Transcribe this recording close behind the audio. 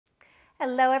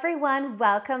Hello everyone,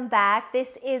 welcome back.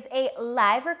 This is a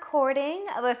live recording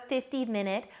of a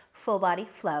 50-minute full body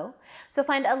flow. So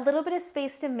find a little bit of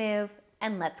space to move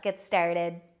and let's get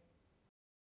started.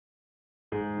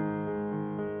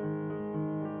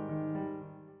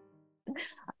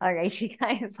 All right, you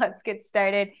guys, let's get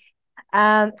started.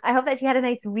 I hope that you had a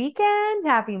nice weekend.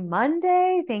 Happy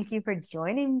Monday. Thank you for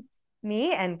joining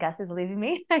me, and Gus is leaving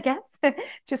me, I guess.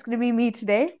 Just going to be me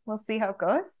today. We'll see how it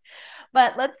goes.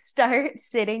 But let's start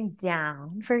sitting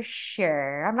down for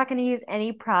sure. I'm not going to use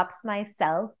any props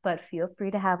myself, but feel free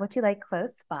to have what you like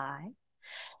close by.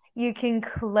 You can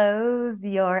close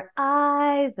your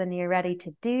eyes when you're ready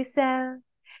to do so.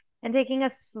 And taking a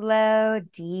slow,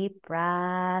 deep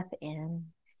breath in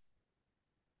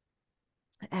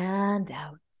and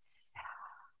out.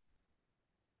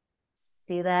 Let's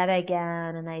do that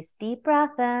again. A nice deep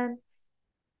breath in.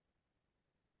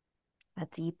 A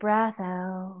deep breath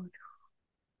out.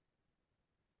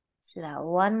 Let's do that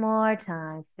one more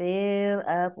time. Fill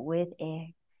up with air.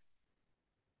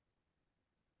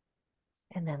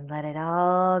 And then let it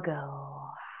all go.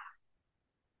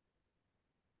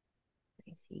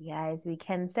 You see, guys, we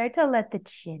can start to let the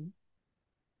chin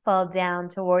fall down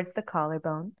towards the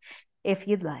collarbone if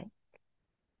you'd like.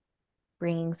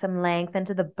 Bringing some length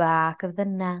into the back of the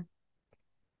neck.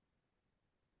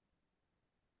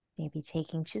 Maybe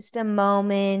taking just a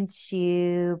moment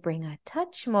to bring a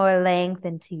touch more length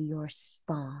into your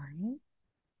spine.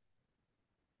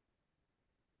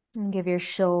 And give your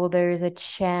shoulders a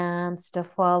chance to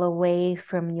fall away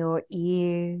from your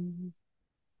ears.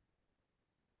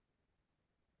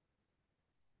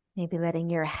 Maybe letting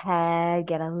your head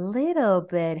get a little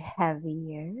bit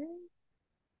heavier.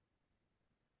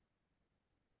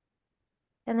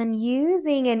 And then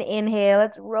using an inhale,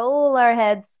 let's roll our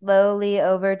head slowly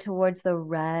over towards the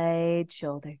right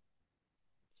shoulder.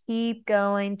 Keep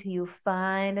going till you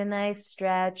find a nice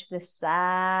stretch the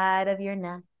side of your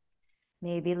neck.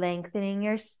 Maybe lengthening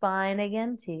your spine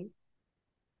again too.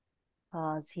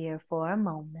 Pause here for a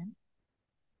moment.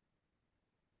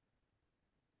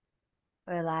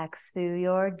 Relax through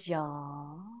your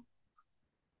jaw.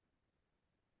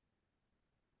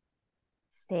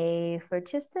 Stay for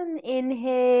just an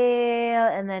inhale,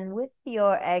 and then with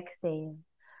your exhale,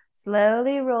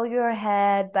 slowly roll your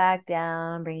head back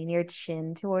down, bringing your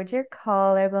chin towards your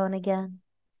collarbone again.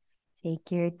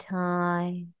 Take your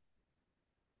time.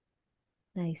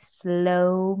 Nice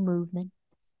slow movement.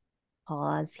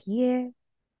 Pause here.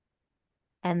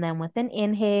 And then with an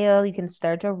inhale, you can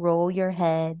start to roll your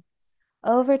head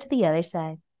over to the other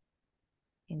side.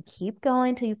 And keep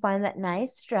going till you find that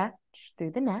nice stretch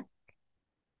through the neck.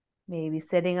 Maybe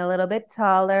sitting a little bit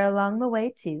taller along the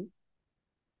way too.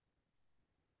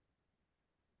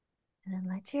 And then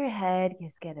let your head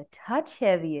just get a touch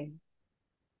heavier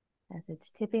as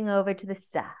it's tipping over to the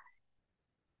side.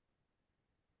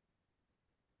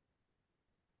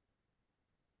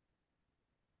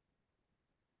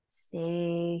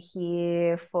 Stay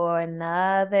here for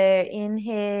another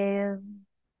inhale.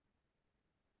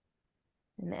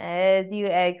 And as you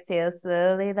exhale,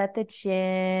 slowly let the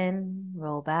chin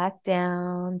roll back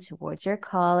down towards your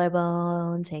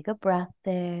collarbone. Take a breath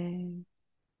there. And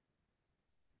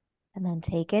then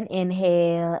take an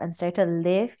inhale and start to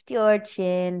lift your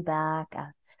chin back up.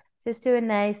 Just to a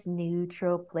nice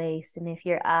neutral place. And if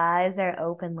your eyes are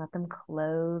open, let them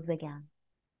close again.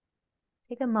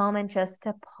 Take a moment just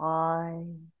to pause.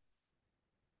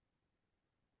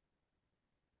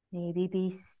 Maybe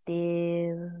be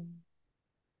still.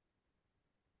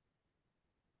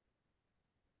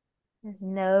 Just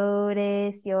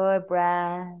notice your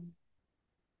breath.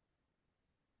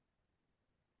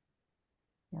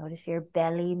 Notice your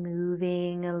belly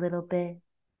moving a little bit.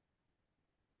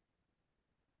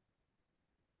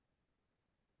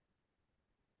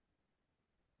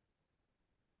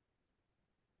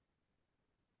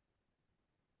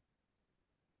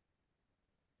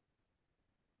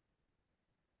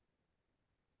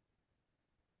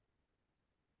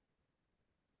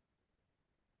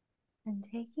 And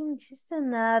taking just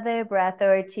another breath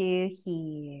or two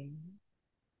here.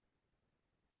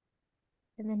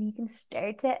 And then you can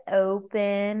start to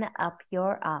open up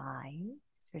your eyes.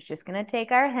 So we're just going to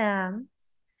take our hands.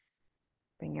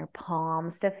 Bring your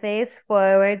palms to face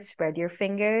forward. Spread your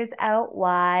fingers out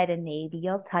wide. And maybe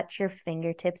you'll touch your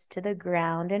fingertips to the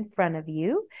ground in front of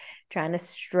you. Trying to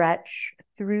stretch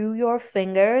through your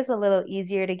fingers. A little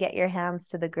easier to get your hands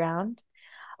to the ground.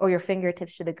 or your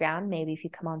fingertips to the ground, maybe if you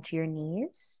come onto your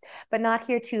knees, but not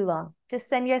here too long. Just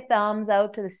send your thumbs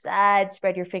out to the side,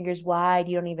 spread your fingers wide.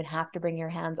 You don't even have to bring your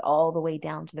hands all the way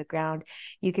down to the ground.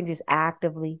 You can just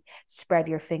actively spread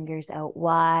your fingers out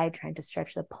wide, trying to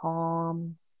stretch the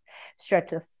palms,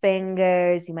 stretch the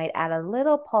fingers. You might add a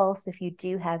little pulse if you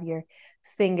do have your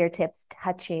fingertips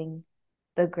touching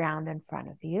the ground in front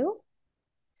of you.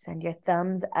 Send your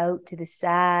thumbs out to the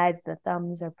sides. The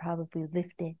thumbs are probably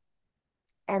lifted.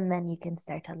 And then you can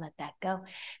start to let that go.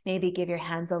 Maybe give your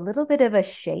hands a little bit of a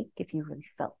shake if you really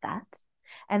felt that.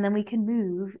 And then we can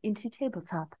move into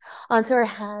tabletop, onto our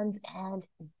hands and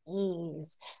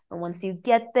knees. And once you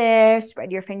get there,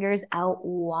 spread your fingers out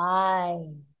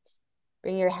wide.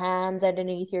 Bring your hands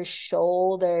underneath your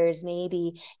shoulders.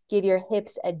 Maybe give your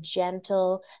hips a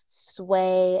gentle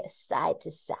sway side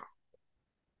to side.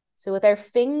 So with our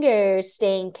fingers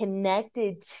staying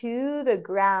connected to the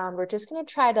ground, we're just going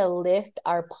to try to lift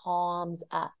our palms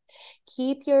up.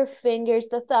 Keep your fingers,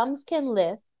 the thumbs can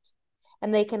lift,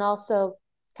 and they can also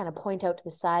kind of point out to the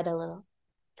side a little.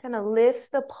 Kind of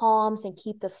lift the palms and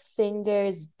keep the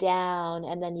fingers down,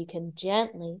 and then you can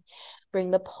gently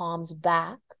bring the palms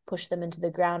back, push them into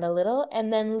the ground a little,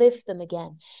 and then lift them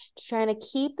again. Just trying to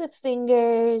keep the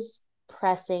fingers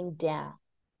pressing down.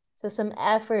 So some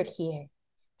effort here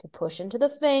to push into the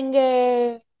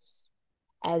fingers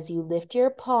as you lift your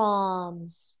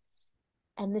palms.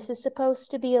 And this is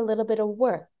supposed to be a little bit of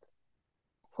work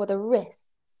for the wrists,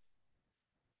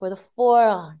 for the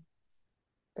forearm.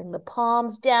 Bring the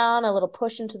palms down, a little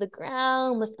push into the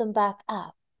ground, lift them back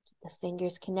up. Keep the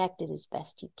fingers connected as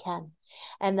best you can.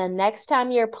 And then next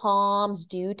time your palms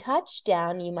do touch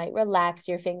down, you might relax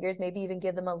your fingers, maybe even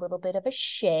give them a little bit of a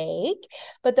shake.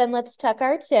 But then let's tuck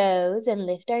our toes and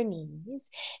lift our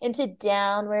knees into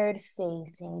downward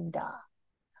facing dog.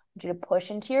 I want you to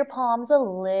push into your palms a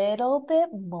little bit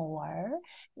more.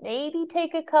 Maybe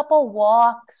take a couple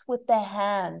walks with the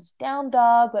hands. Down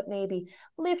dog, but maybe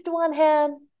lift one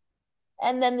hand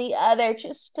and then the other,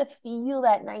 just to feel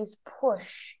that nice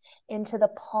push into the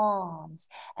palms.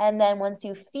 And then once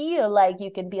you feel like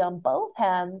you can be on both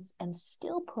hands and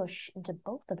still push into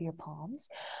both of your palms,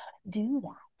 do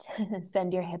that.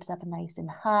 Send your hips up nice and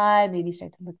high. Maybe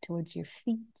start to look towards your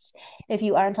feet if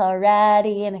you aren't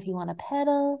already. And if you want to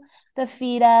pedal the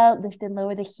feet out, lift and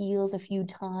lower the heels a few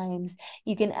times,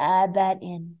 you can add that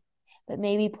in. But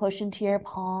maybe push into your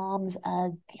palms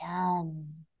again.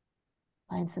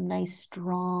 Find some nice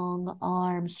strong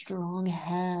arms, strong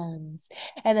hands.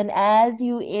 And then as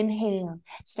you inhale,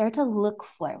 start to look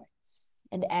forwards.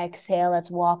 And exhale, let's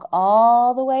walk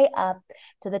all the way up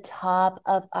to the top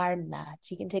of our mat.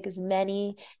 You can take as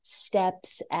many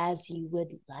steps as you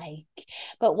would like.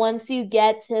 But once you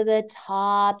get to the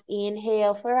top,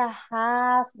 inhale for a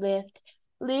half lift.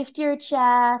 Lift your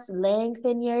chest,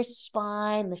 lengthen your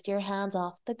spine, lift your hands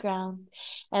off the ground.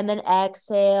 And then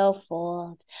exhale,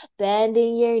 fold,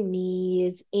 bending your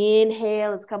knees.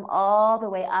 Inhale, let's come all the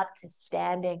way up to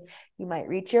standing. You might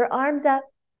reach your arms up.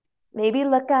 Maybe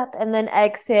look up, and then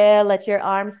exhale. Let your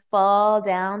arms fall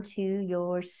down to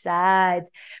your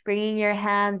sides, bringing your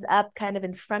hands up kind of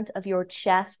in front of your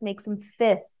chest. Make some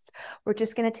fists. We're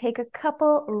just going to take a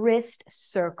couple wrist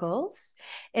circles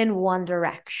in one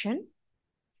direction,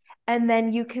 and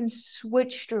then you can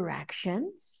switch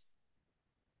directions.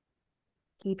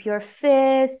 Keep your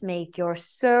fists, make your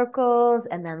circles,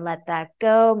 and then let that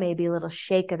go. Maybe a little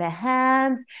shake of the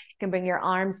hands. You can bring your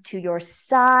arms to your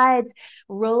sides.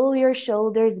 Roll your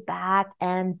shoulders back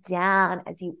and down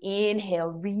as you inhale,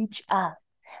 reach up.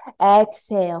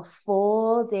 Exhale,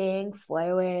 folding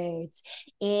forwards.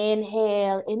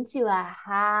 Inhale into a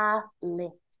half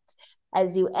lift.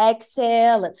 As you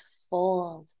exhale, let's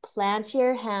fold. Plant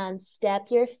your hands, step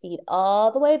your feet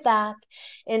all the way back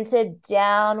into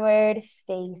downward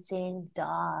facing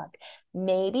dog.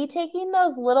 Maybe taking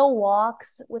those little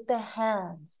walks with the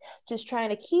hands, just trying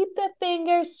to keep the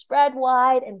fingers spread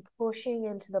wide and pushing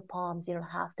into the palms. You don't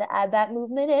have to add that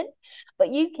movement in, but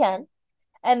you can.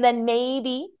 And then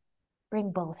maybe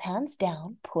bring both hands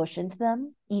down, push into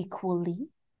them equally.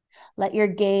 Let your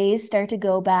gaze start to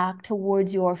go back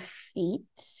towards your feet.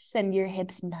 Send your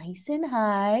hips nice and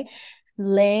high,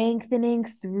 lengthening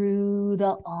through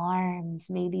the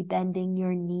arms, maybe bending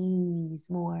your knees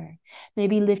more,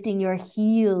 maybe lifting your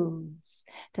heels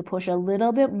to push a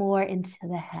little bit more into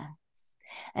the hands.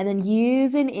 And then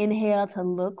use an inhale to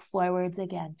look forwards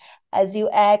again. As you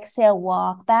exhale,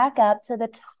 walk back up to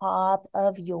the top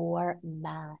of your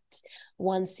mat.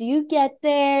 Once you get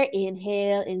there,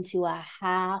 inhale into a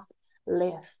half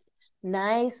lift.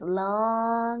 Nice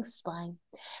long spine.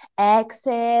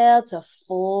 Exhale to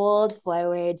fold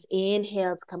forwards.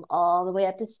 Inhale to come all the way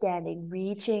up to standing,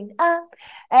 reaching up.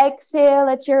 Exhale,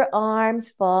 let your arms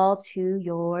fall to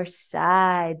your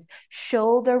sides.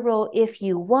 Shoulder roll if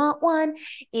you want one.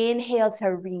 Inhale to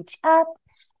reach up.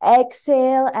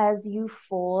 Exhale as you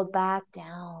fold back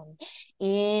down.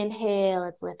 Inhale,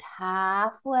 let's lift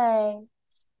halfway.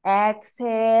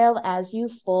 Exhale as you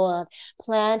fold.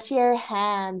 Plant your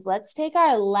hands. Let's take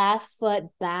our left foot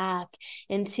back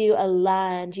into a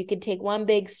lunge. You can take one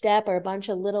big step or a bunch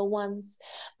of little ones,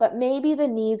 but maybe the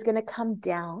knee's going to come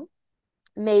down.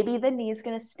 Maybe the knee's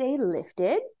going to stay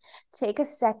lifted. Take a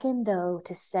second, though,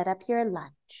 to set up your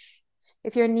lunge.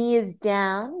 If your knee is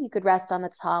down, you could rest on the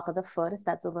top of the foot if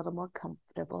that's a little more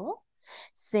comfortable.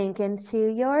 Sink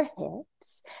into your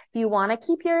hips. If you want to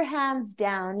keep your hands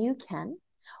down, you can.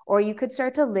 Or you could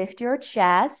start to lift your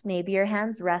chest. Maybe your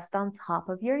hands rest on top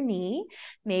of your knee.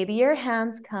 Maybe your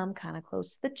hands come kind of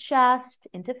close to the chest,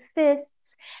 into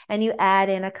fists, and you add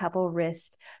in a couple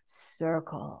wrist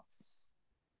circles.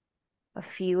 A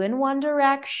few in one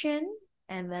direction,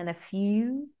 and then a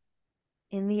few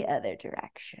in the other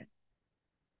direction.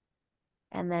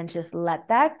 And then just let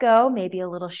that go. Maybe a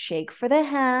little shake for the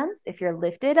hands. If you're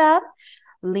lifted up,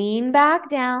 lean back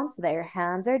down so that your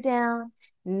hands are down.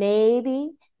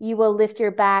 Maybe you will lift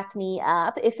your back knee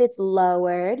up if it's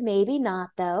lowered. Maybe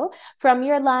not, though. From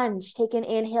your lunge, take an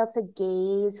inhale to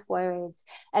gaze forwards.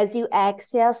 As you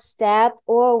exhale, step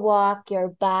or walk your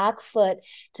back foot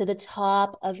to the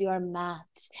top of your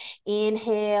mat.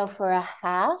 Inhale for a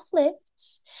half lift.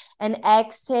 And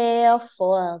exhale,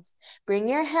 fold. Bring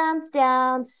your hands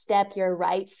down, step your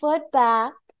right foot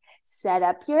back, set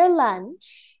up your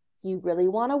lunge. If you really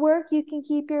want to work, you can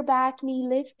keep your back knee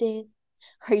lifted,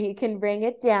 or you can bring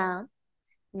it down.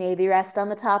 Maybe rest on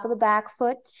the top of the back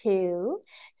foot too.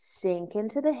 Sink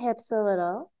into the hips a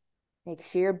little. Make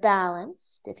sure you're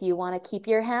balanced. If you want to keep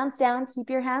your hands down,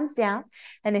 keep your hands down.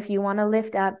 And if you want to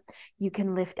lift up, you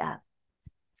can lift up.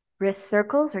 Wrist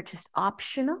circles are just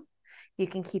optional. You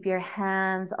can keep your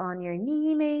hands on your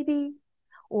knee maybe,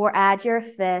 or add your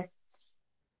fists.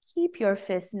 Keep your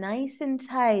fists nice and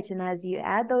tight. And as you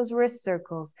add those wrist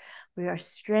circles, we are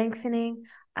strengthening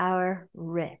our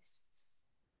wrists.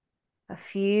 A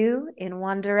few in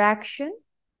one direction,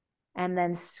 and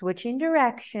then switching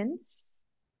directions.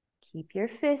 Keep your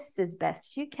fists as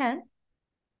best you can.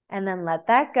 And then let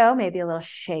that go. Maybe a little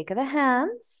shake of the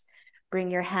hands. Bring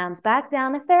your hands back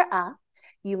down if they're up.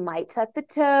 You might tuck the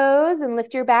toes and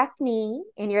lift your back knee.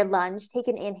 In your lunge, take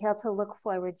an inhale to look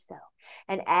forwards though.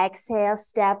 And exhale,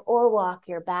 step or walk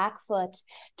your back foot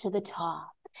to the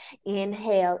top.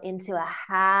 Inhale into a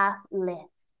half lift.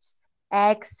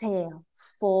 Exhale,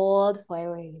 fold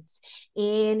forwards.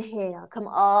 Inhale, come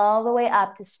all the way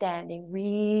up to standing.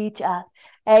 Reach up.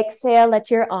 Exhale, let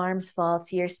your arms fall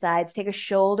to your sides. Take a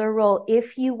shoulder roll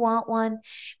if you want one.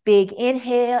 Big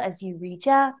inhale as you reach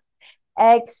up.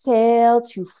 Exhale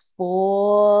to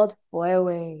fold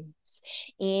forwards.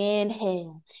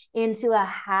 Inhale into a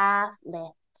half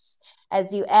lift.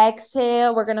 As you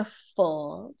exhale, we're going to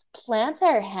fold. Plant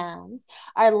our hands.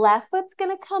 Our left foot's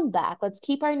going to come back. Let's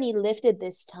keep our knee lifted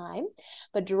this time,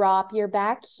 but drop your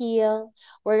back heel.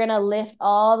 We're going to lift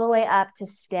all the way up to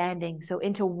standing. So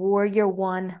into warrior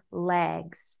one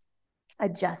legs.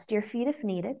 Adjust your feet if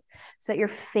needed so that you're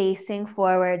facing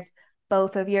forwards.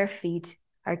 Both of your feet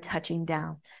are touching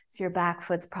down. So your back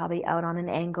foot's probably out on an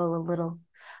angle a little.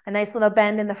 A nice little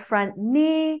bend in the front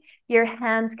knee. Your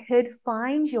hands could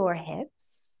find your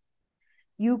hips.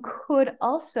 You could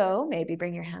also maybe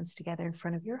bring your hands together in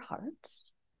front of your heart.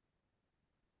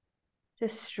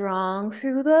 Just strong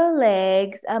through the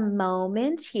legs a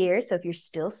moment here. So if you're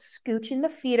still scooching the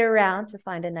feet around to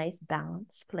find a nice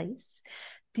balanced place,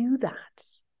 do that.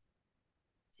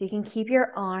 So you can keep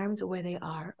your arms where they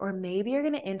are, or maybe you're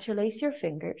going to interlace your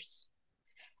fingers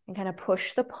and kind of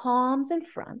push the palms in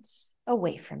front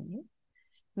away from you.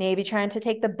 Maybe trying to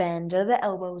take the bend of the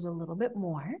elbows a little bit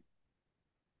more.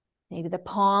 Maybe the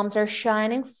palms are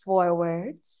shining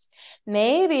forwards.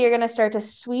 Maybe you're going to start to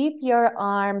sweep your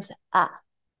arms up.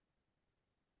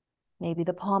 Maybe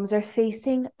the palms are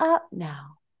facing up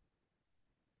now.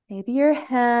 Maybe your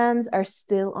hands are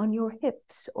still on your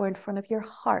hips or in front of your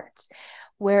heart.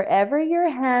 Wherever your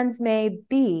hands may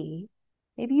be,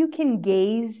 maybe you can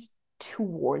gaze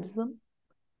towards them.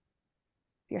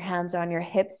 If your hands are on your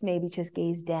hips, maybe just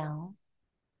gaze down.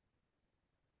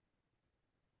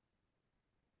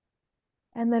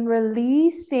 And then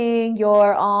releasing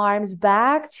your arms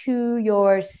back to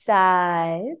your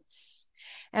sides.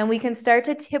 And we can start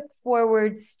to tip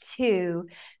forwards too,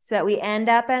 so that we end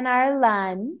up in our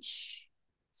lunge.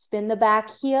 Spin the back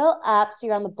heel up so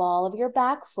you're on the ball of your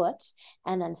back foot,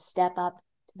 and then step up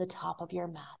to the top of your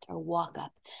mat, or walk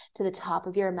up to the top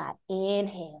of your mat.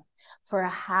 Inhale for a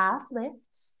half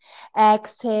lift.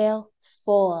 Exhale,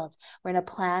 fold. We're going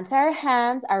to plant our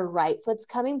hands. Our right foot's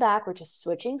coming back. We're just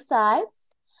switching sides.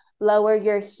 Lower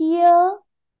your heel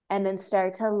and then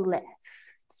start to lift.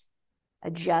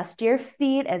 Adjust your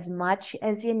feet as much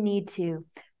as you need to.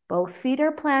 Both feet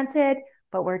are planted,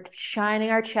 but we're shining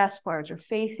our chest forwards. We're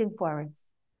facing forwards.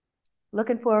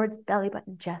 Looking forwards, belly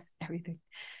button, chest, everything.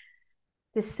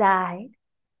 Decide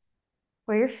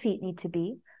where your feet need to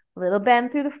be. A little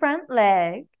bend through the front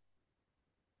leg.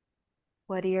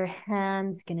 What are your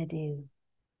hands going to do?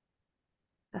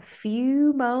 A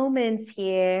few moments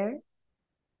here.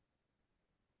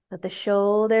 Let the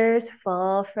shoulders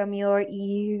fall from your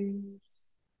ears.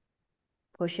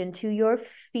 Push into your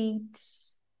feet.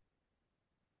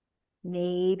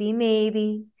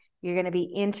 Maybe you're going to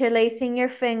be interlacing your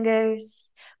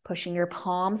fingers, pushing your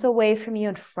palms away from you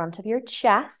in front of your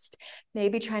chest.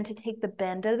 Maybe trying to take the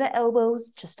bend of the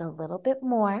elbows just a little bit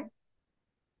more.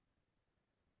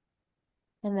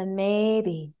 And then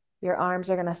maybe your arms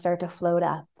are going to start to float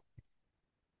up.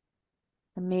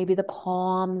 And maybe the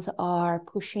palms are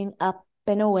pushing up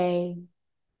and away.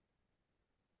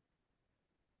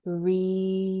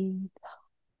 Breathe.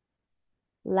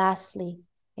 Lastly,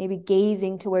 maybe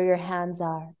gazing to where your hands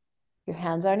are. Your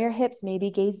hands are on your hips, maybe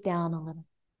gaze down a little.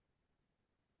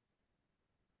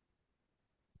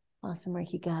 Awesome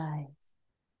work, you guys.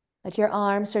 Let your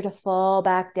arms start to fall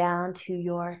back down to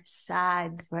your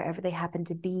sides, wherever they happen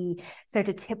to be. Start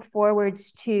to tip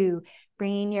forwards too,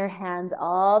 bringing your hands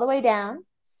all the way down.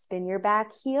 Spin your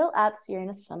back heel up so you're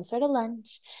in some sort of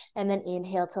lunge. And then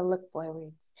inhale to look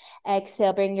forwards.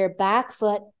 Exhale, bring your back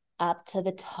foot up to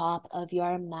the top of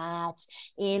your mat.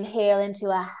 Inhale into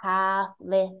a half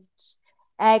lift.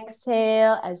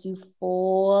 Exhale as you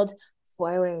fold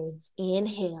forwards.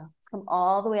 Inhale. Let's come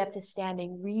all the way up to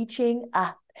standing, reaching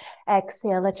up.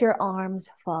 Exhale, let your arms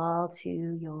fall to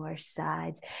your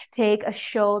sides. Take a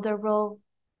shoulder roll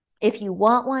if you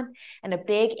want one, and a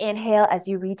big inhale as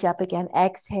you reach up again.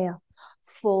 Exhale,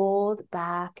 fold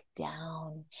back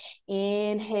down.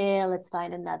 Inhale, let's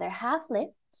find another half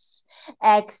lift.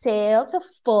 Exhale to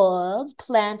fold,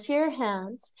 plant your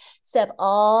hands, step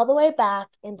all the way back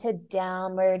into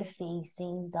downward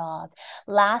facing dog.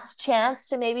 Last chance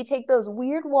to maybe take those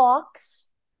weird walks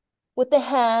with the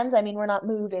hands. I mean, we're not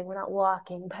moving, we're not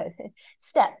walking, but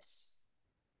steps,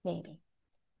 maybe.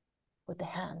 With the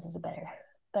hands is a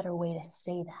better way to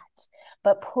say that.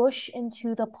 But push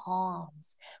into the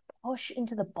palms. Push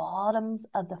into the bottoms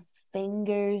of the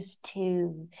fingers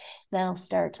too. Now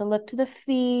start to look to the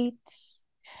feet.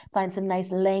 Find some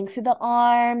nice length through the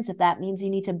arms. If that means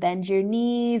you need to bend your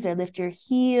knees or lift your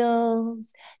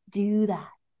heels, do that.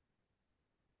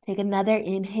 Take another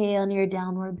inhale in your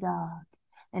downward dog.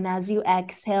 And as you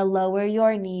exhale, lower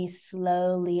your knees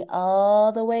slowly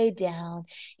all the way down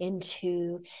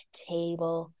into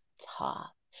tabletop.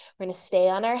 We're going to stay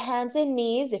on our hands and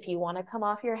knees. If you want to come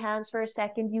off your hands for a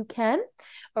second, you can.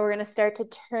 But we're going to start to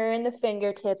turn the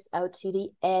fingertips out to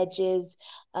the edges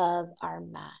of our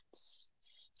mats.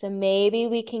 So maybe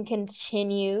we can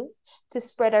continue to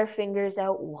spread our fingers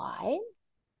out wide.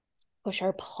 Push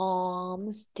our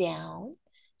palms down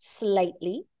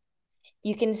slightly.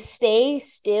 You can stay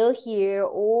still here,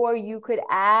 or you could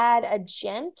add a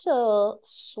gentle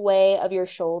sway of your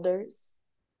shoulders.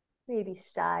 Maybe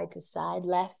side to side,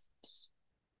 left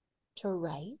to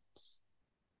right.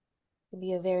 It'll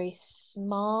be a very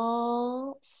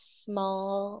small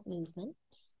movement.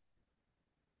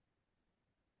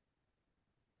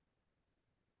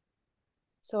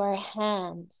 So our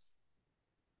hands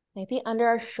might be under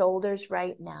our shoulders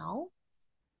right now.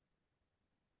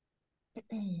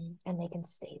 And they can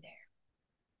stay there.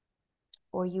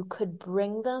 Or you could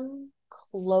bring them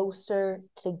closer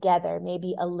together,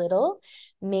 maybe a little.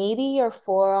 Maybe your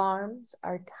forearms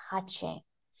are touching.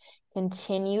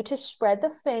 Continue to spread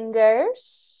the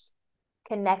fingers.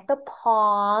 Connect the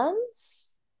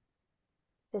palms.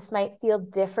 This might feel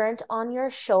different on your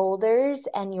shoulders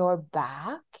and your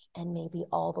back, and maybe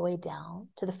all the way down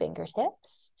to the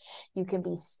fingertips. You can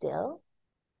be still.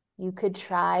 You could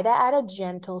try to add a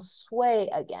gentle sway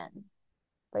again,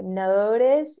 but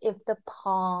notice if the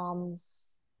palms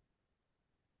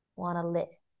want to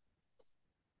lift.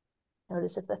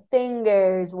 Notice if the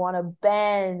fingers want to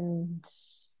bend.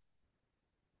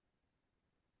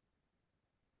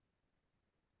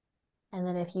 And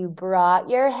then if you brought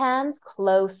your hands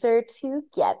closer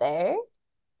together,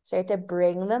 Start to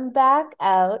bring them back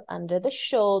out under the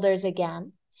shoulders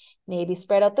again. Maybe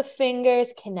spread out the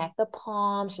fingers, connect the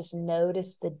palms, just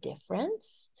notice the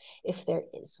difference if there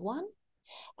is one.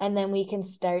 And then we can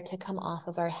start to come off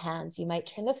of our hands. You might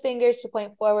turn the fingers to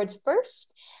point forwards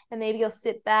first, and maybe you'll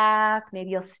sit back, maybe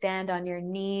you'll stand on your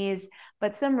knees,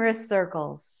 but some wrist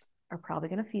circles are probably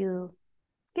going to feel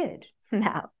good.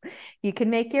 Now, you can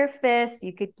make your fists,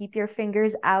 you could keep your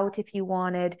fingers out if you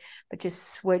wanted, but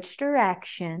just switch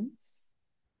directions.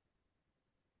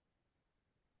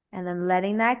 And then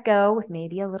letting that go with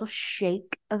maybe a little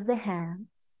shake of the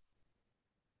hands.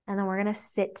 And then we're going to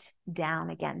sit down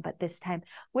again, but this time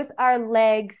with our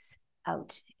legs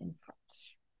out in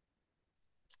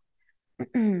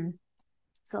front.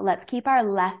 So let's keep our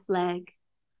left leg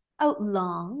out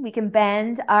long. We can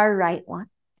bend our right one.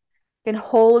 You can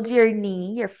hold your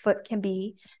knee. Your foot can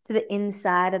be to the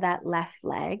inside of that left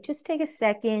leg. Just take a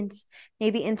second.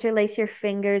 Maybe interlace your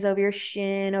fingers over your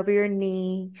shin, over your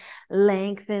knee.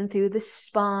 Lengthen through the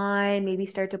spine. Maybe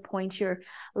start to point your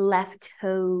left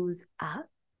toes up.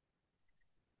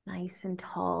 Nice and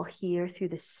tall here through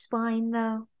the spine,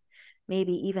 though.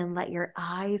 Maybe even let your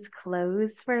eyes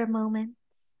close for a moment.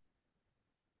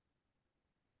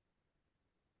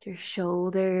 Your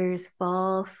shoulders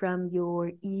fall from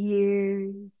your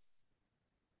ears.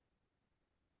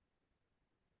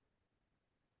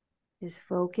 Just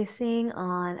focusing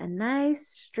on a nice,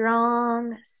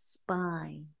 strong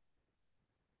spine.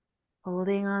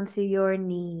 Holding onto your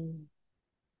knee.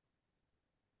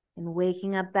 And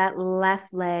waking up that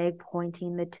left leg,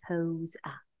 pointing the toes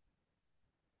up.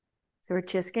 So we're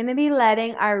just going to be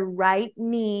letting our right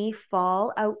knee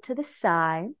fall out to the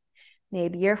side.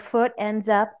 Maybe your foot ends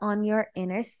up on your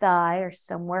inner thigh or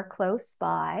somewhere close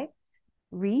by.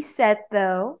 Reset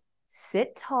though.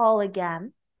 Sit tall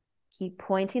again. Keep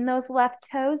pointing those left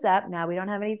toes up. Now we don't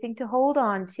have anything to hold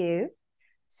on to.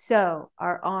 So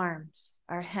our arms,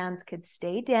 our hands could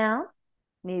stay down,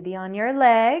 maybe on your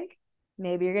leg.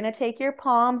 Maybe you're going to take your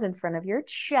palms in front of your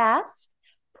chest.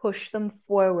 Push them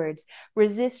forwards.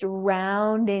 Resist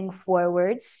rounding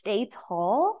forwards. Stay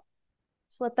tall.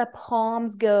 Just let the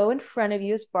palms go in front of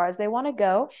you as far as they want to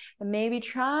go. And maybe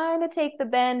trying to take the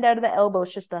bend out of the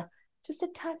elbows just a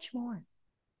touch more.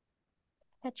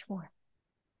 Touch more.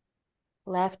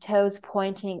 Left toes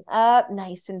pointing up,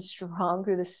 nice and strong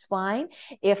through the spine.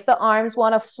 If the arms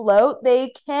want to float,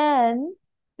 they can.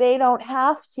 They don't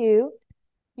have to.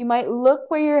 You might look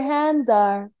where your hands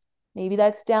are. Maybe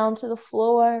that's down to the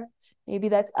floor. Maybe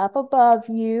that's up above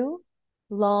you.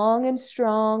 Long and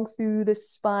strong through the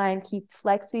spine. Keep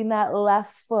flexing that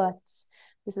left foot.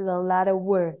 This is a lot of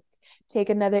work. Take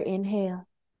another inhale.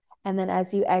 And then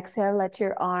as you exhale, let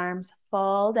your arms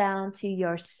fall down to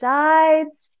your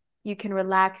sides. You can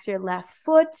relax your left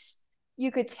foot.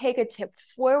 You could take a tip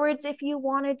forwards if you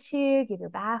wanted to. Give your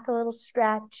back a little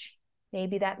stretch.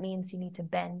 Maybe that means you need to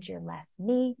bend your left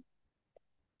knee.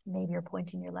 Maybe you're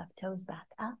pointing your left toes back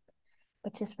up.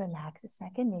 But just relax a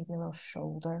second. Maybe a little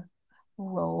shoulder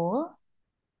roll.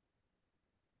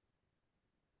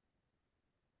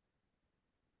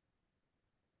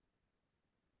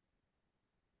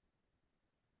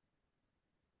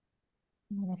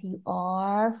 And if you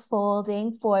are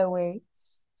folding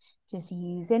forwards, just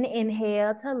use an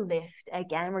inhale to lift.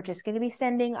 Again, we're just going to be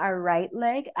sending our right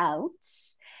leg out.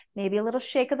 Maybe a little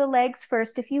shake of the legs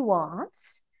first if you want.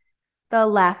 The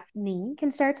left knee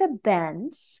can start to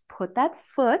bend. Put that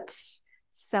foot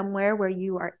somewhere where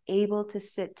you are able to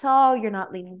sit tall. You're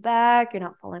not leaning back. You're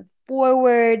not falling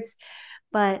forwards.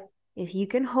 But if you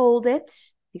can hold it,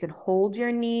 you can hold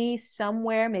your knee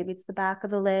somewhere. Maybe it's the back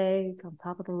of the leg, on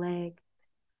top of the leg.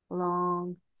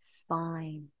 Long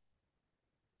spine.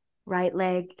 Right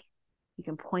leg, you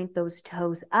can point those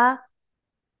toes up.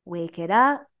 Wake it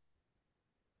up.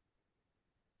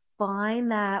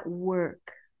 Find that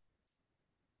work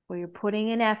where you're putting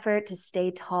in effort to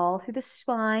stay tall through the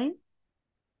spine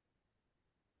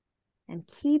and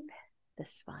keep the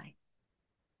spine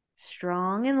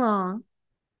strong and long,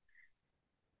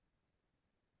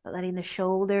 but letting the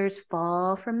shoulders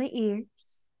fall from the ears.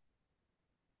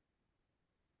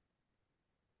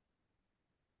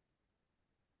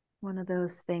 One of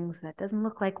those things that doesn't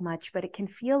look like much, but it can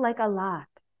feel like a lot.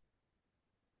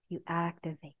 You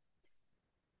activate.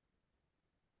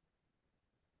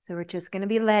 So we're just going to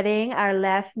be letting our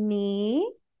left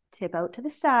knee tip out to the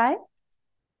side.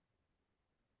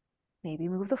 Maybe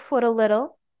move the foot a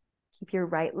little. Keep your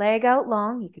right leg out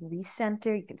long. You can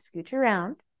recenter. You can scooch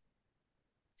around.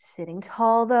 Sitting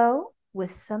tall, though,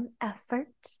 with some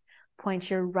effort.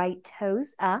 Point your right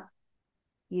toes up.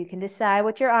 You can decide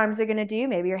what your arms are going to do.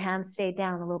 Maybe your hands stay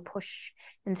down, a little push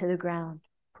into the ground.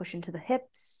 push into the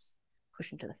hips,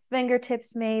 push into the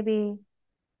fingertips maybe.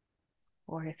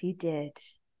 Or if you did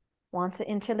want to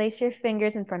interlace your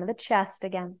fingers in front of the chest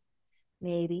again,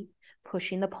 maybe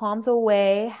pushing the palms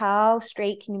away. How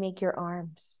straight can you make your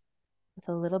arms with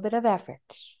a little bit of effort?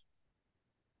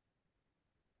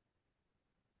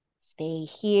 Stay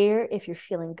here if you're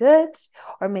feeling good,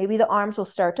 or maybe the arms will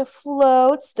start to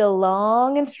float, still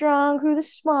long and strong through the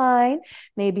spine,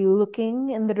 maybe looking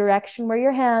in the direction where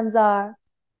your hands are.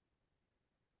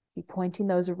 Be pointing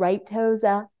those right toes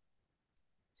up.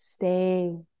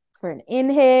 Stay for an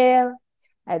inhale.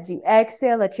 As you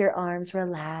exhale, let your arms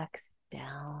relax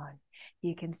down.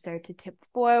 You can start to tip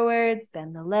forwards,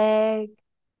 bend the leg,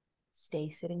 stay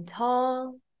sitting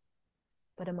tall,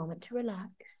 but a moment to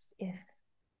relax if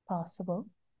possible.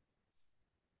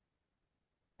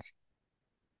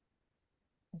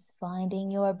 Just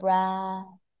finding your breath.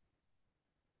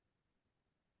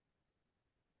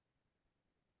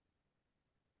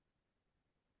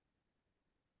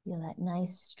 Feel that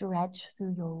nice stretch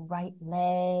through your right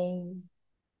leg.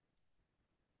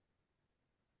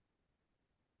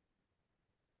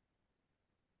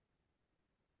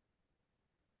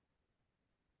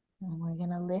 And we're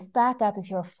going to lift back up. If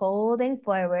you're folding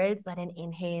forwards, let an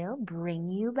inhale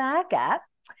bring you back up.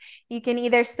 You can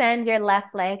either send your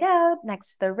left leg out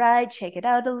next to the right, shake it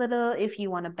out a little. If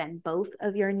you want to bend both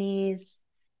of your knees,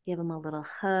 give them a little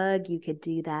hug. You could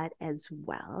do that as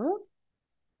well.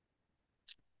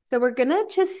 So we're going to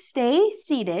just stay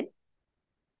seated.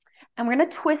 And we're going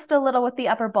to twist a little with the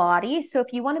upper body. So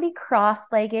if you want to be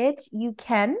cross-legged, you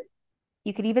can.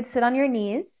 You could even sit on your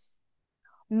knees.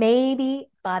 Maybe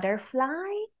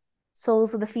butterfly,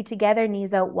 soles of the feet together,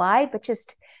 knees out wide, but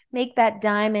just make that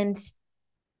diamond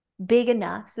big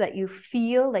enough so that you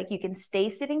feel like you can stay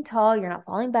sitting tall. You're not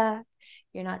falling back.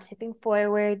 You're not tipping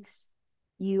forwards.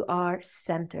 You are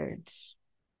centered.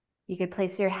 You could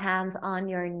place your hands on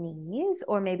your knees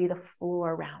or maybe the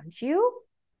floor around you.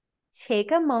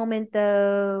 Take a moment,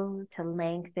 though, to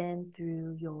lengthen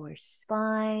through your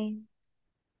spine.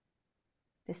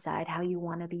 Decide how you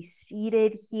want to be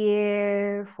seated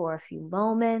here for a few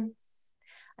moments.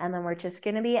 And then we're just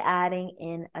going to be adding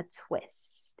in a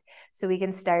twist. So we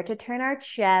can start to turn our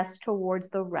chest towards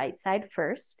the right side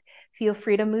first. Feel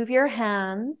free to move your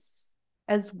hands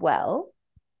as well.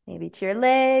 Maybe to your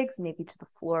legs, maybe to the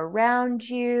floor around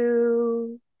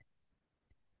you.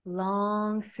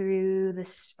 Long through the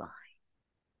spine.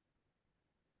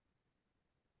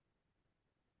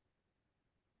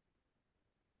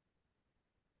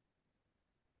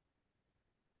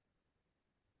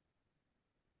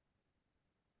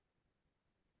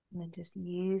 And then just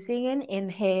using an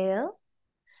inhale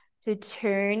to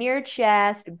turn your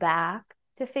chest back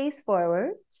to face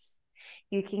forwards.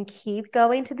 You can keep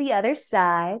going to the other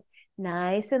side,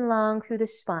 nice and long through the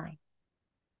spine.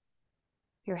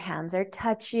 Your hands are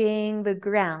touching the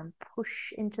ground.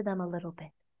 Push into them a little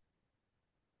bit.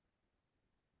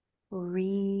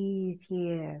 Breathe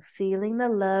here, feeling the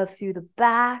love through the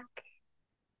back.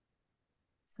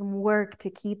 Some work to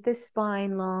keep the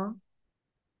spine long.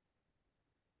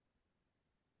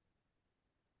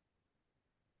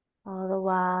 All the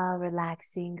while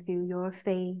relaxing through your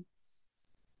face.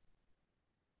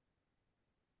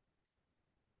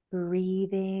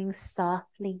 Breathing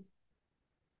softly.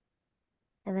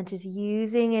 And then just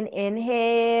using an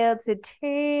inhale to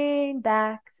turn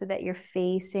back so that you're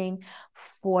facing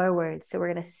forward. So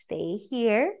we're going to stay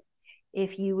here.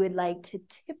 If you would like to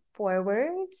tip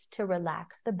forwards to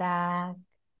relax the back,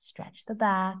 stretch the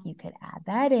back, you could add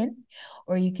that in.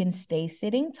 Or you can stay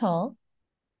sitting tall.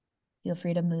 Feel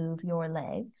free to move your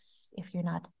legs if you're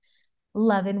not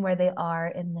loving where they are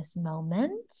in this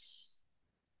moment.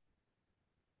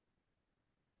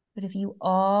 But if you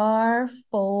are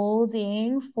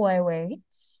folding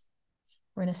forwards,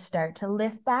 we're going to start to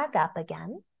lift back up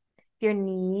again. If your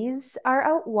knees are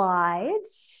out wide,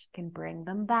 you can bring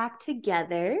them back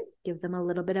together. Give them a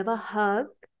little bit of a hug.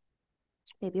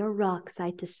 Maybe a rock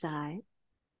side to side.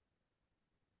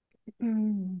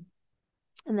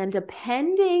 And then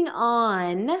depending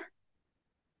on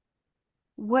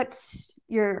what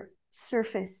your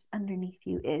surface underneath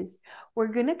you is, we're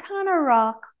going to kind of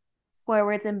rock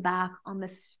forwards and back on the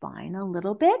spine a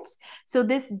little bit. So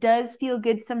this does feel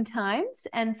good sometimes,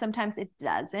 and sometimes it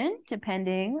doesn't,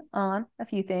 depending on a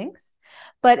few things.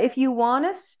 But if you want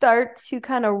to start to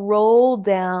kind of roll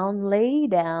down, lay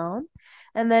down,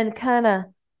 and then kind of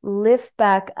lift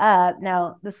back up.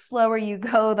 Now, the slower you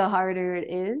go, the harder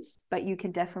it is, but you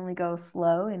can definitely go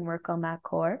slow and work on that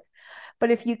core. But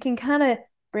if you can kind of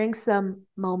bring some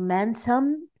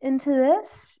momentum into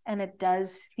this, and it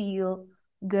does feel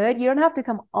Good. You don't have to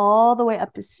come all the way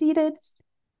up to seated,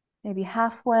 maybe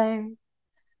halfway,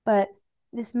 but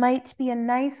this might be a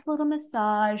nice little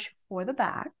massage for the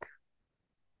back,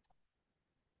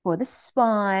 for the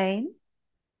spine,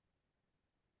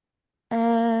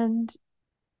 and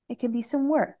it can be some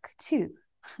work too.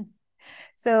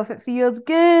 So if it feels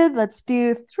good, let's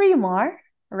do 3 more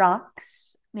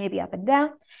rocks, maybe up and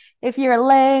down. If you're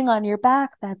laying on your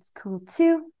back, that's cool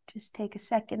too. Just take a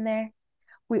second there.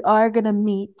 We are going to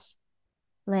meet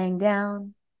laying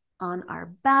down on our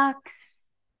backs,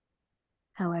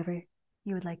 however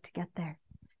you would like to get there.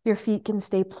 Your feet can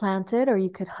stay planted, or you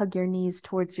could hug your knees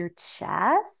towards your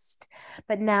chest.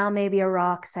 But now maybe a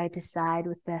rock side to side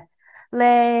with the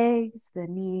legs, the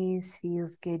knees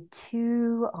feels good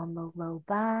too on the low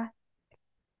back.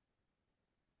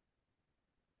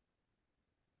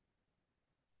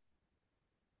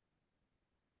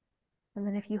 And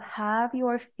then if you have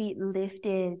your feet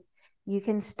lifted, you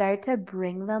can start to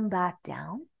bring them back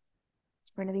down.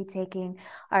 We're going to be taking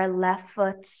our left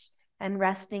foot and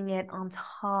resting it on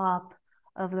top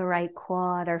of the right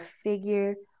quad, our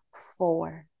figure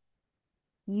 4.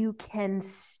 You can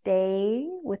stay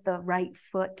with the right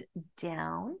foot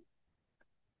down.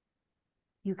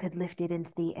 You could lift it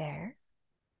into the air.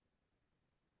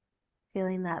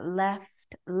 Feeling that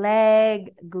left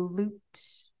leg,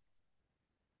 glute,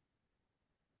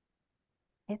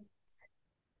 hip.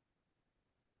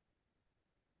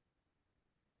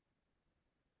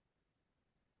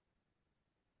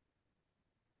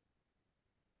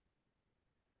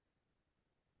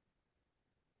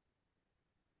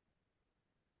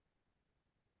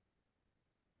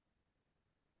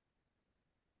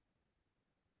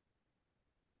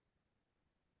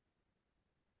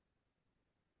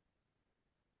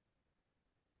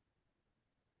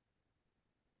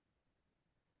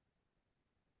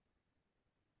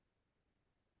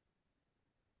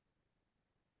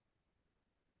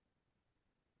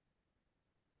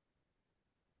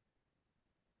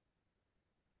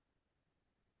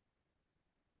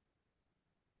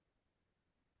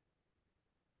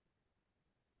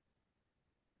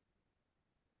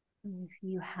 If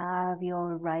you have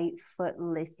your right foot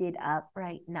lifted up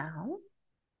right now, you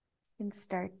can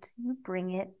start to bring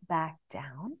it back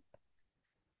down.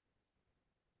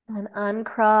 And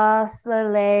uncross the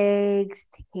legs,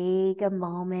 take a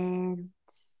moment.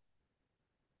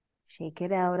 Shake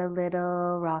it out a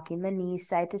little, rocking the knees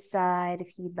side to side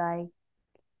if you'd like.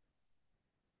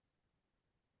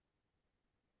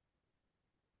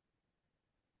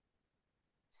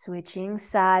 Switching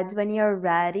sides when you're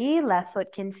ready. Left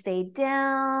foot can stay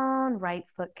down, right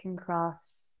foot can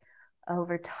cross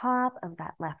over top of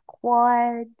that left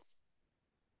quad.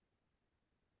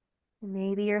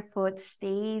 Maybe your foot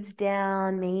stays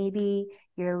down. Maybe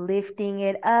you're lifting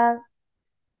it up,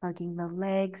 hugging the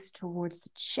legs towards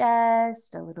the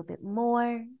chest a little bit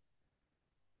more.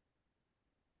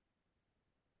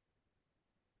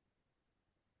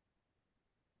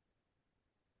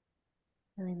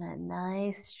 Feeling that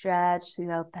nice stretch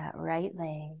throughout that right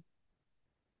leg.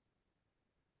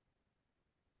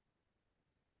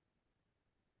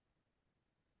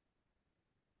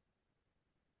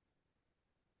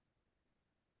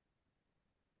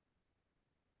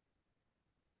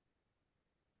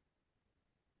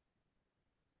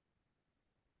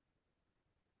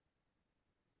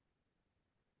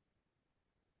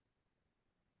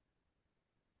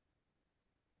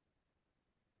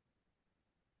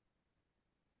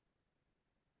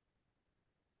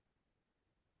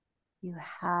 You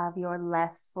have your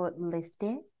left foot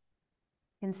lifted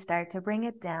and start to bring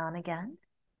it down again.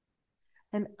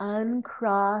 And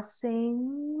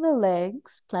uncrossing the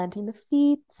legs, planting the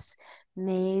feet,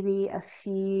 maybe a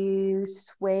few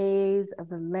sways of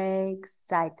the legs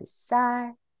side to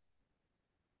side.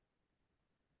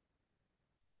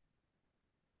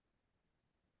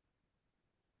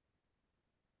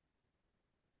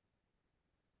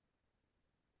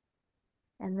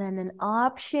 And then an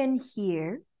option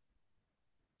here,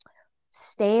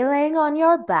 stay laying on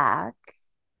your back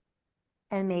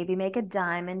and maybe make a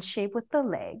diamond shape with the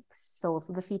legs, soles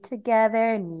of the feet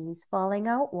together, knees falling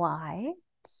out wide.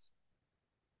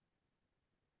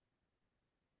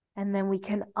 And then we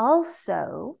can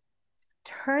also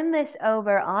turn this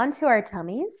over onto our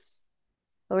tummies.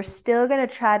 But we're still going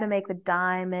to try to make the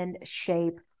diamond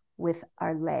shape with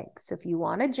our legs. So if you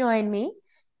want to join me,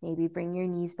 maybe bring your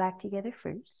knees back together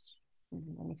first.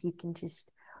 And if you can just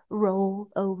roll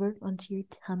over onto your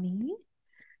tummy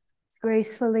as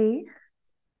gracefully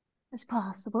as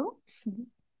possible.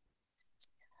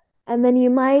 And then you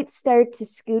might start to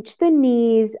scooch the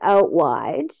knees out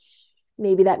wide.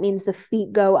 Maybe that means the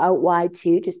feet go out wide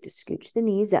too, just to scooch the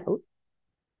knees out.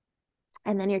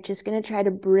 And then you're just going to try to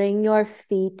bring your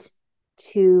feet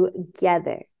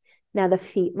together. Now the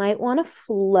feet might want to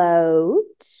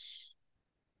float.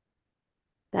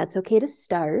 That's okay to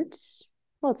start.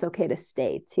 Well, it's okay to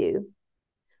stay too.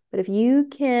 But if you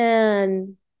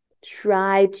can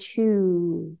try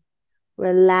to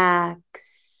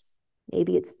relax,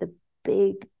 maybe it's the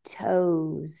big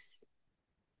toes.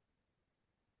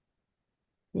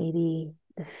 Maybe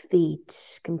the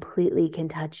feet completely can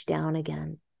touch down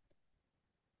again.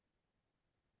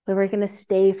 But we're going to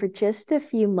stay for just a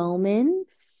few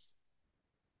moments.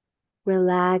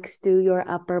 Relax through your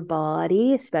upper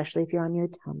body, especially if you're on your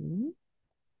tummy.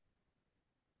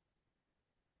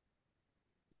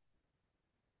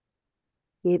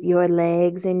 Give your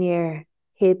legs and your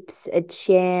hips a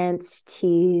chance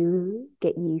to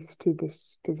get used to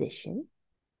this position.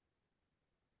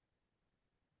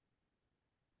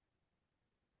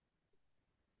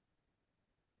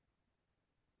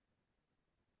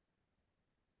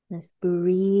 Just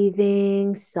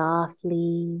breathing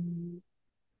softly.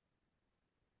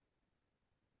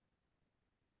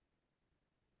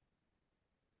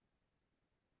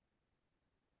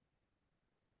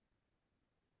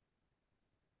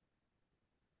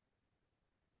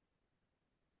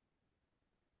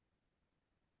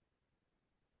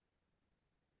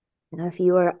 Now, if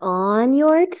you are on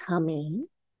your tummy,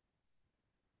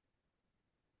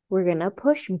 we're going to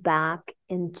push back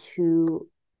into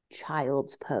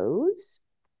child's pose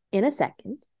in a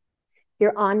second.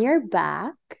 You're on your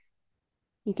back.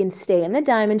 You can stay in the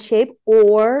diamond shape,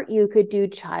 or you could do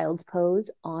child's pose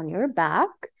on your back,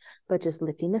 but just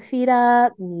lifting the feet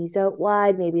up, knees out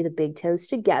wide, maybe the big toes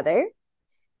together.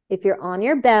 If you're on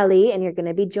your belly and you're going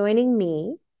to be joining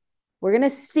me, we're going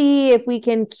to see if we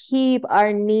can keep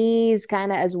our knees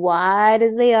kind of as wide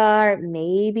as they are.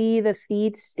 Maybe the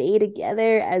feet stay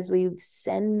together as we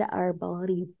send our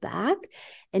body back,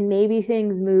 and maybe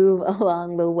things move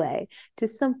along the way.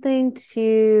 Just something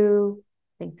to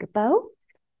think about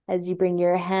as you bring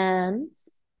your hands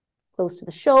close to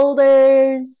the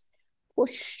shoulders.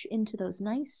 Push into those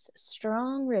nice,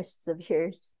 strong wrists of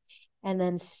yours, and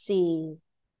then see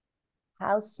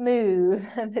how smooth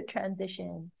the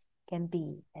transition can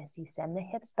be as you send the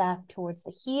hips back towards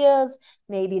the heels.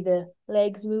 Maybe the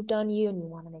legs moved on you and you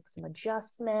want to make some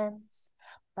adjustments,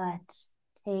 but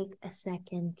take a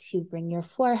second to bring your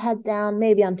forehead down,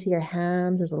 maybe onto your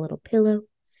hands as a little pillow,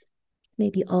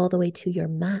 maybe all the way to your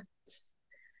mats.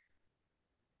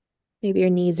 Maybe your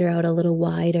knees are out a little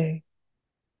wider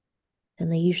than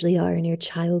they usually are in your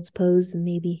child's pose. And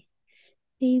maybe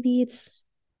it's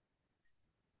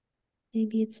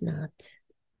not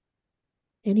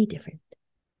any different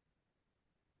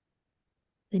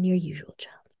than your usual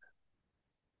child's pose.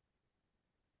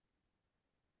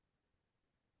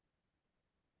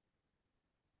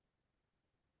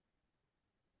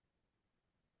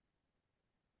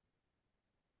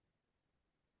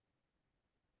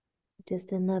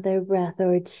 Just another breath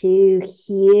or two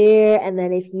here. And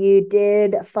then if you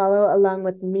did follow along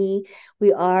with me,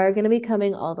 we are going to be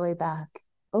coming all the way back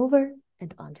over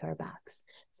and onto our backs.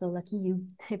 So lucky you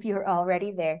if you're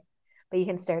already there. But you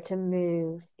can start to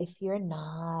move. If you're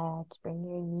not, bring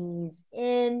your knees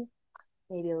in.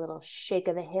 Maybe a little shake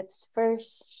of the hips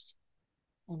first.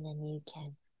 And then you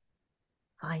can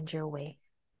find your way.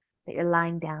 That you're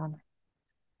lying down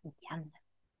again.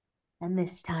 And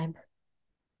this time,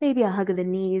 maybe a hug of the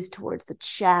knees towards the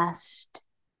chest.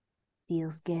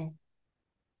 Feels good.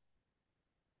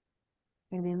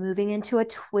 We're going to be moving into a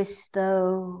twist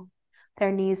though. With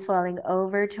our knees falling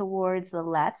over towards the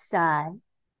left side.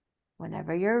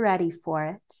 Whenever you're ready for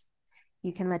it,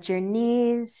 you can let your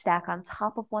knees stack on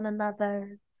top of one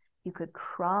another. You could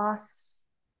cross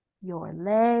your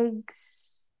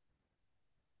legs.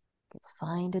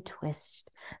 Find a twist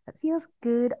that feels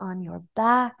good on your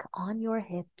back, on your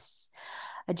hips.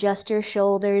 Adjust your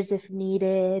shoulders if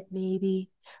needed, maybe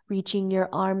reaching your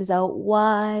arms out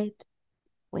wide,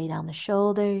 way down the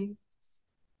shoulders.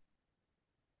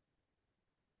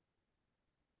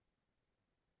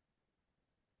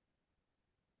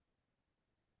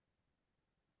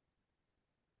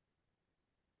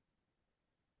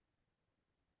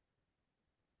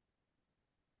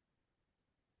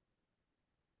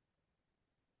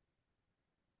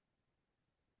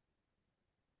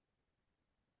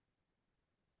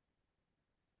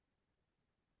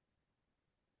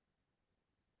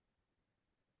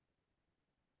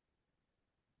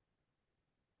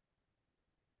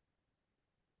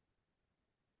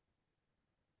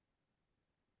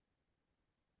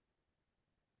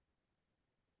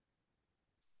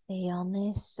 Stay on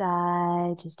this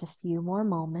side just a few more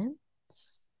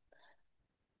moments.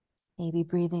 Maybe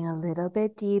breathing a little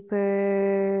bit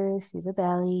deeper through the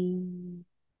belly.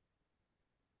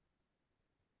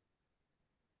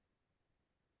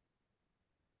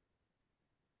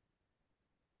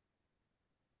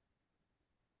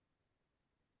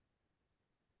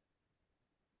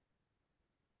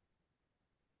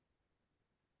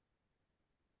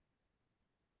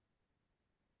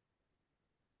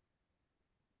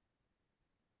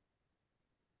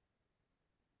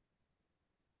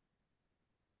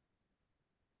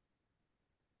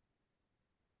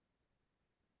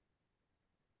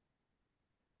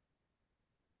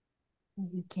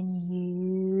 You can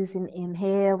use an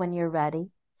inhale when you're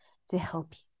ready to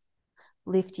help you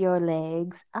lift your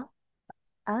legs up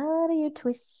out of your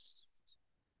twist.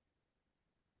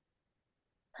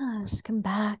 Just come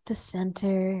back to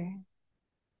center.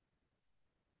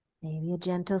 Maybe a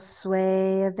gentle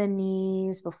sway of the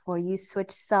knees before you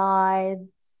switch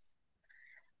sides.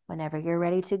 Whenever you're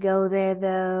ready to go there,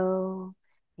 though,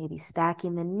 maybe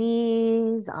stacking the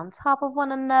knees on top of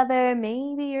one another.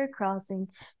 Maybe you're crossing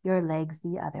your legs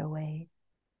the other way.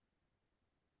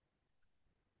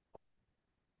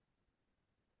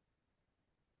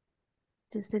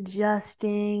 Just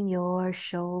adjusting your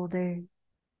shoulders.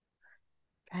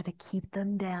 Try to keep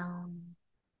them down.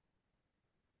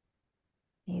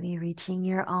 Maybe reaching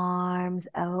your arms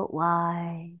out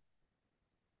wide.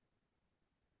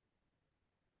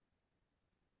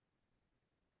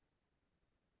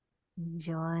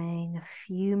 Enjoying a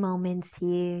few moments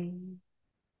here.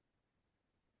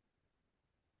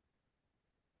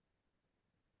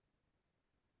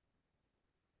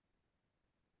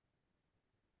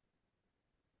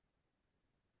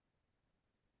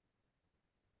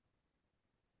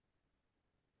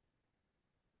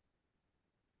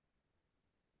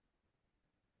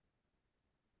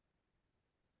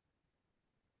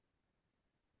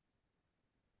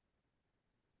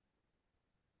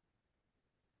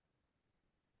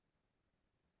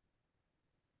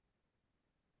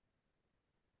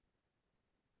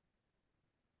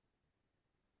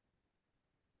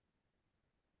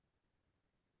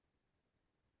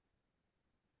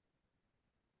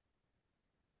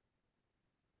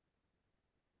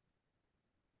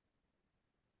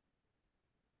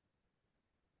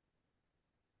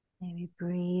 Maybe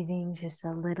breathing just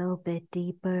a little bit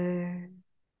deeper.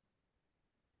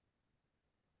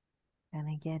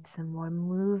 Gonna get some more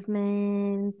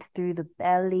movement through the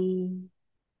belly.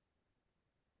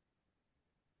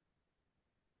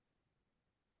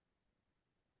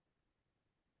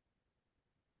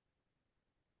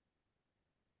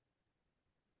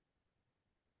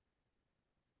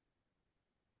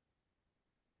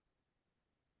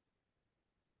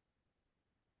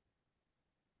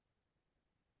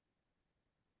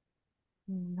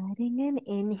 Letting an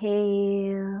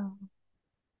inhale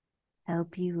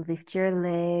help you lift your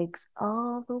legs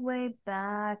all the way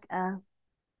back up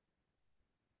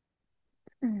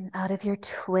out of your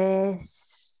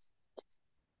twist.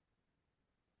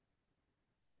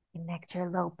 Connect your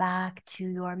low back to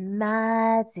your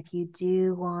mats. If you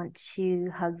do want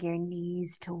to hug your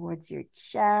knees towards your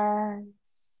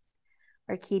chest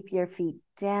or keep your feet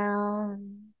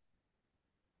down.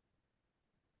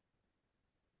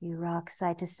 You rock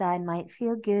side to side might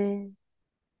feel good.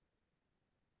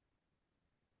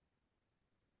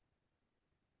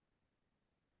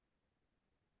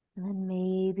 And then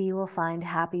maybe we'll find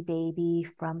happy baby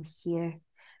from here.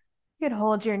 You could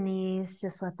hold your knees,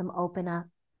 just let them open up.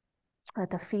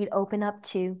 Let the feet open up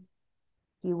too.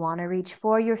 If you want to reach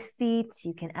for your feet,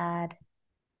 you can add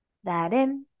that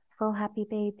in. Full happy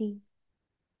baby.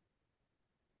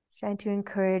 Trying to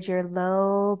encourage your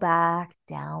low back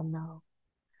down though,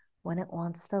 when it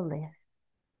wants to lift.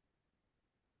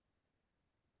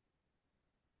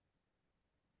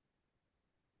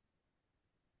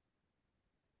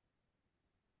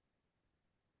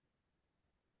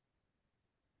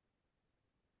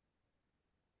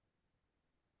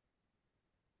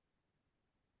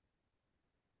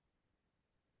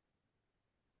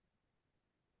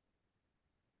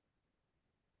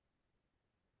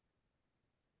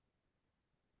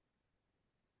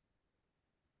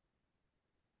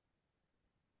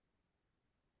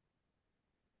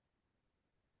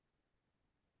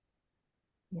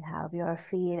 You have your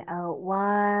feet out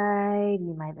wide.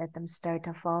 You might let them start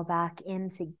to fall back in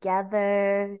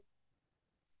together.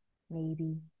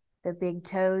 Maybe the big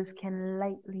toes can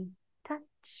lightly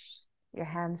touch. Your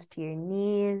hands to your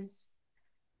knees.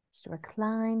 Just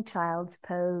recline child's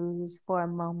pose for a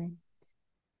moment.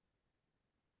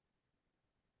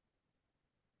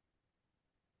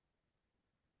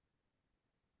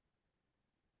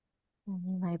 And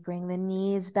you might bring the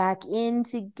knees back in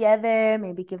together,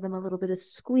 maybe give them a little bit of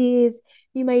squeeze.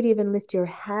 You might even lift your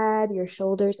head, your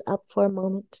shoulders up for a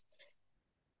moment.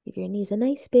 Give your knees a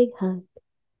nice big hug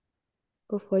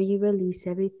before you release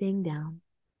everything down.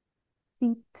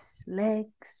 Feet,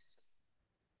 legs,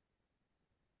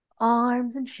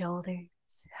 arms, and shoulders.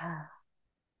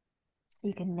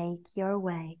 You can make your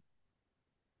way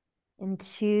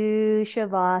into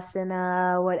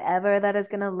Shavasana, whatever that is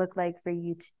going to look like for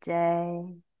you today.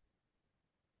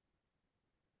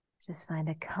 Just find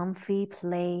a comfy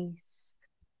place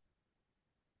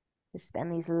to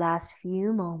spend these last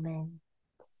few moments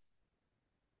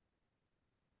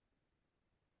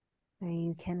where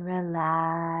you can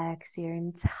relax your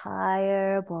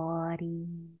entire body.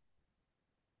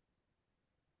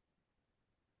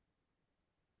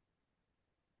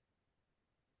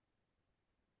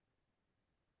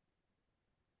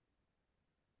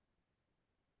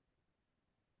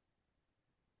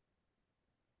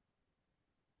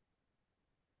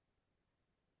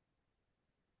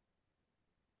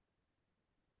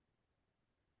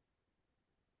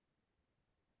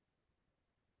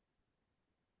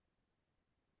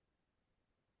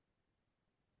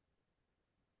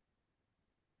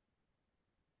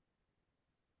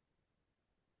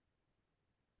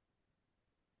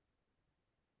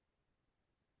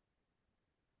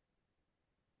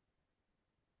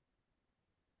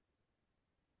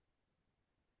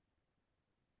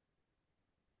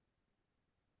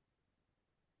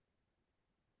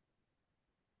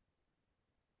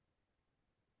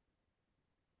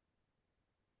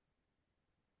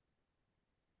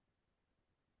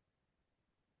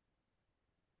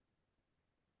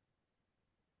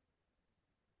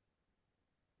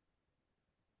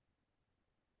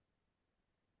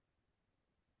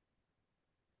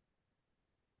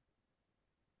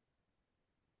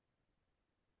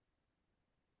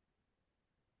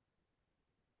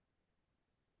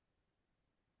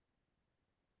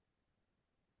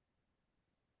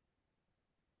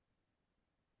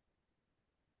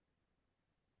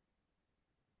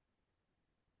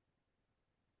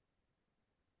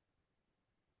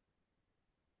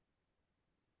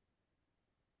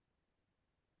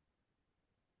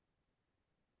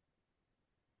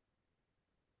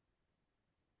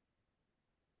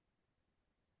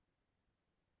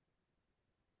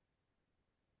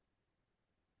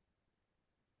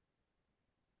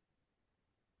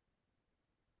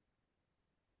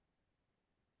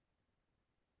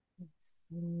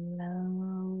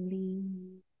 Slowly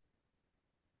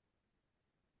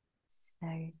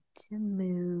start to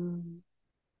move.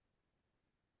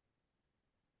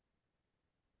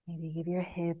 Maybe give your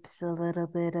hips a little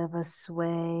bit of a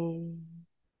sway.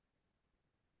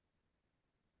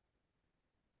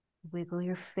 Wiggle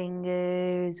your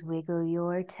fingers, wiggle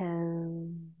your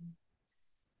toes.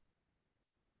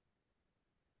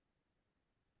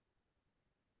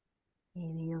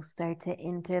 Maybe you'll start to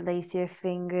interlace your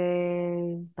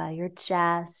fingers by your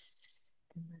chest.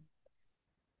 And then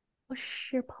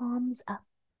push your palms up.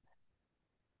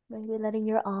 Maybe letting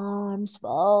your arms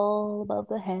fall above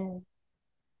the head.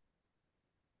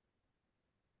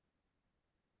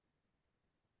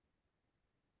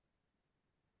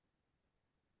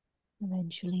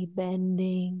 Eventually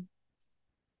bending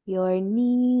your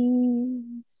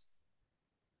knees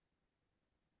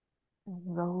and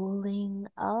rolling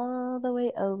all the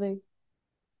way over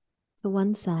to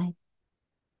one side.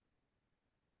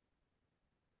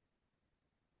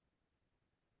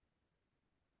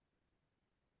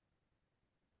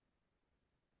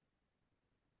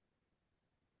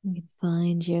 You can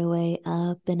find your way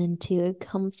up and into a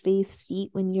comfy seat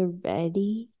when you're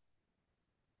ready.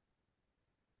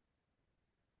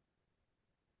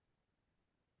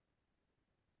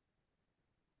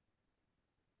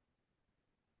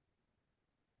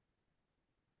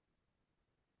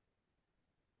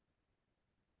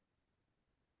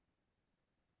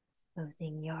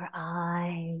 Closing your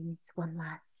eyes one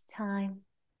last time.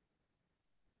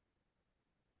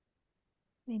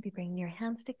 Maybe bring your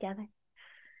hands together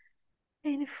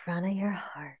in front of your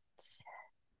heart.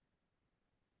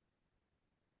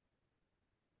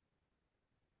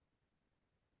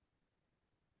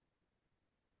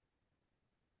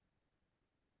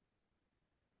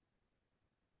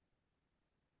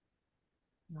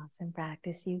 Awesome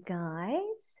practice, you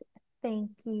guys.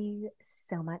 Thank you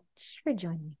so much for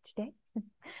joining me today.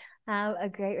 Have a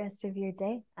great rest of your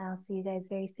day. I'll see you guys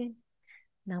very soon.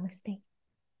 Namaste.